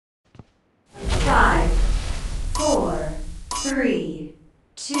3,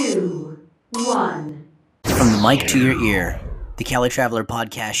 2, 1. From the mic to your ear, the Calitraveler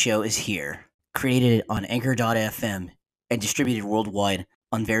podcast show is here. Created on Anchor.fm and distributed worldwide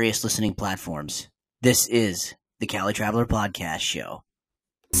on various listening platforms. This is the Calitraveler podcast show.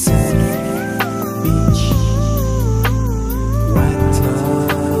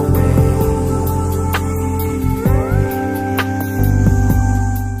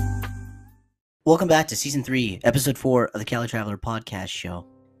 Welcome back to Season 3, Episode 4 of the Calitraveler podcast show.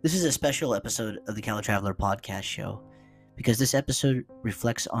 This is a special episode of the Calitraveler podcast show because this episode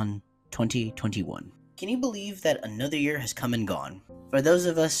reflects on 2021. Can you believe that another year has come and gone? For those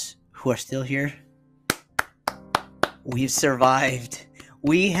of us who are still here, we've survived.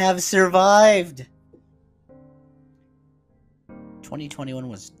 We have survived. 2021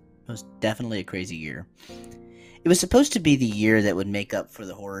 was most definitely a crazy year. It was supposed to be the year that would make up for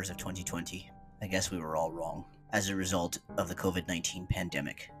the horrors of 2020. I guess we were all wrong as a result of the COVID-19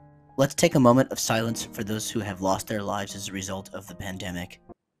 pandemic. Let's take a moment of silence for those who have lost their lives as a result of the pandemic.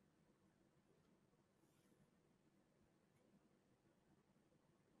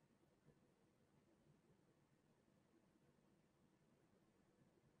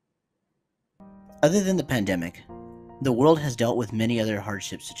 Other than the pandemic, the world has dealt with many other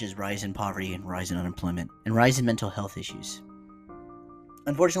hardships such as rise in poverty and rise in unemployment and rise in mental health issues.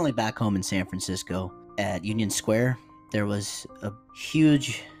 Unfortunately, back home in San Francisco at Union Square, there was a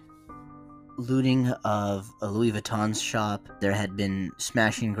huge looting of a Louis Vuitton shop. There had been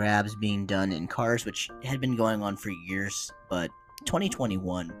smash and grabs being done in cars, which had been going on for years, but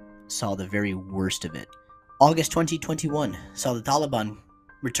 2021 saw the very worst of it. August 2021 saw the Taliban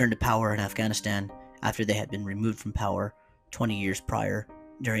return to power in Afghanistan after they had been removed from power 20 years prior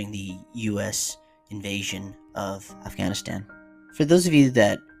during the U.S. invasion of Afghanistan. For those of you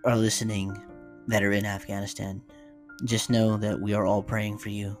that are listening that are in Afghanistan, just know that we are all praying for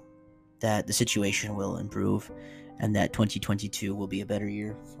you, that the situation will improve, and that 2022 will be a better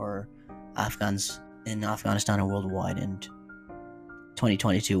year for Afghans in Afghanistan and worldwide, and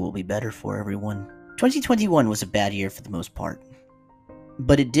 2022 will be better for everyone. 2021 was a bad year for the most part,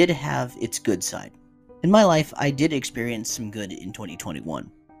 but it did have its good side. In my life, I did experience some good in 2021.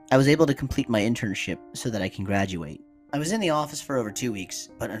 I was able to complete my internship so that I can graduate. I was in the office for over 2 weeks,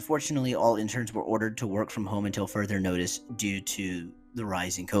 but unfortunately all interns were ordered to work from home until further notice due to the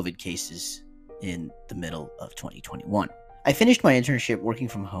rise in COVID cases in the middle of 2021. I finished my internship working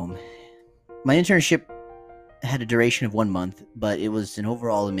from home. My internship had a duration of 1 month, but it was an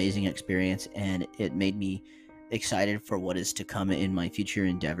overall amazing experience, and it made me excited for what is to come in my future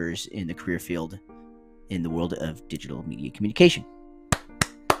endeavors in the career field in the world of digital media communication.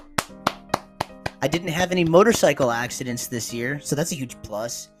 I didn't have any motorcycle accidents this year, so that's a huge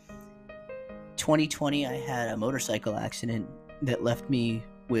plus. 2020, I had a motorcycle accident that left me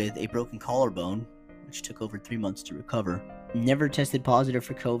with a broken collarbone, which took over 3 months to recover. Never tested positive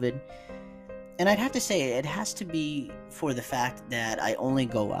for COVID. And I'd have to say it has to be for the fact that I only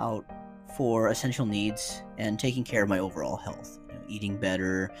go out for essential needs and taking care of my overall health. Eating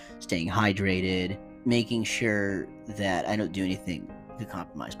better, staying hydrated, making sure that I don't do anything to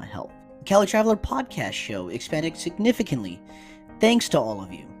compromise my health. The Calitraveler podcast show expanded significantly thanks to all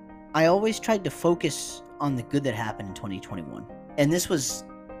of you. I always tried to focus on the good that happened in 2021. And this was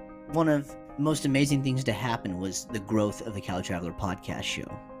one of the most amazing things to happen, was the growth of the Calitraveler podcast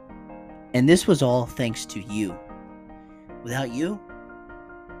show. And this was all thanks to you. Without you,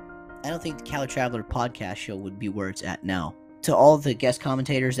 I don't think the Calitraveler podcast show would be where it's at now. To all the guest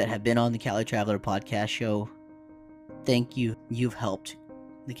commentators that have been on the Calitraveler podcast show, thank you. You've helped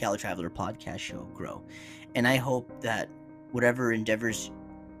the Calitraveler podcast show grow. And I hope that whatever endeavors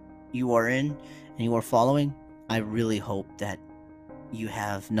you are in and you are following, I really hope that you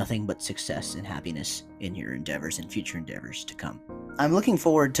have nothing but success and happiness in your endeavors and future endeavors to come. I'm looking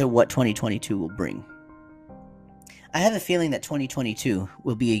forward to what 2022 will bring. I have a feeling that 2022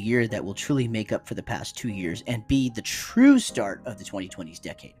 will be a year that will truly make up for the past 2 years and be the true start of the 2020s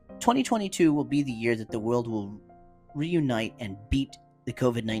decade. 2022 will be the year that the world will reunite and beat the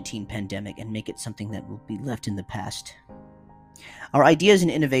COVID-19 pandemic and make it something that will be left in the past. Our ideas and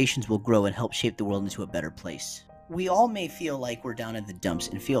innovations will grow and help shape the world into a better place. We all may feel like we're down in the dumps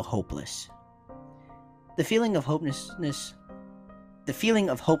and feel hopeless. The feeling of hopelessness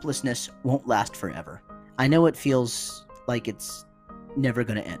won't last forever. I know it feels like it's never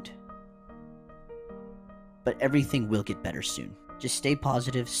going to end. But everything will get better soon. Just stay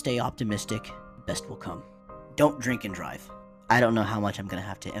positive, stay optimistic, the best will come. Don't drink and drive. I don't know how much I'm going to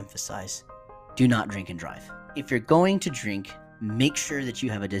have to emphasize. Do not drink and drive. If you're going to drink, make sure that you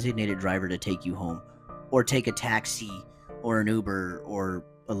have a designated driver to take you home, or take a taxi or an Uber or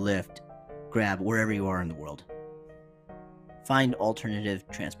a Lyft, Grab, wherever you are in the world. Find alternative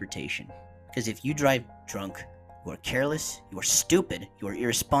transportation. Because if you drive drunk, you are careless, you are stupid, you are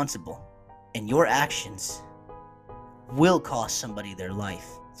irresponsible, and your actions will cost somebody their life.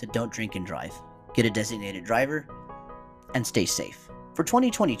 So don't drink and drive. Get a designated driver and stay safe. For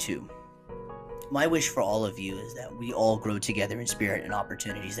 2022, my wish for all of you is that we all grow together in spirit and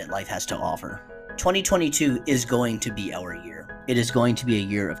opportunities that life has to offer. 2022 is going to be our year. It is going to be a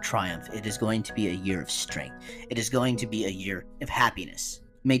year of triumph. It is going to be a year of strength. It is going to be a year of happiness.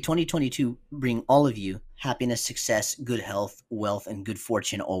 May 2022 bring all of you happiness, success, good health, wealth, and good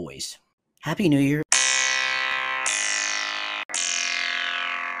fortune always. Happy New Year.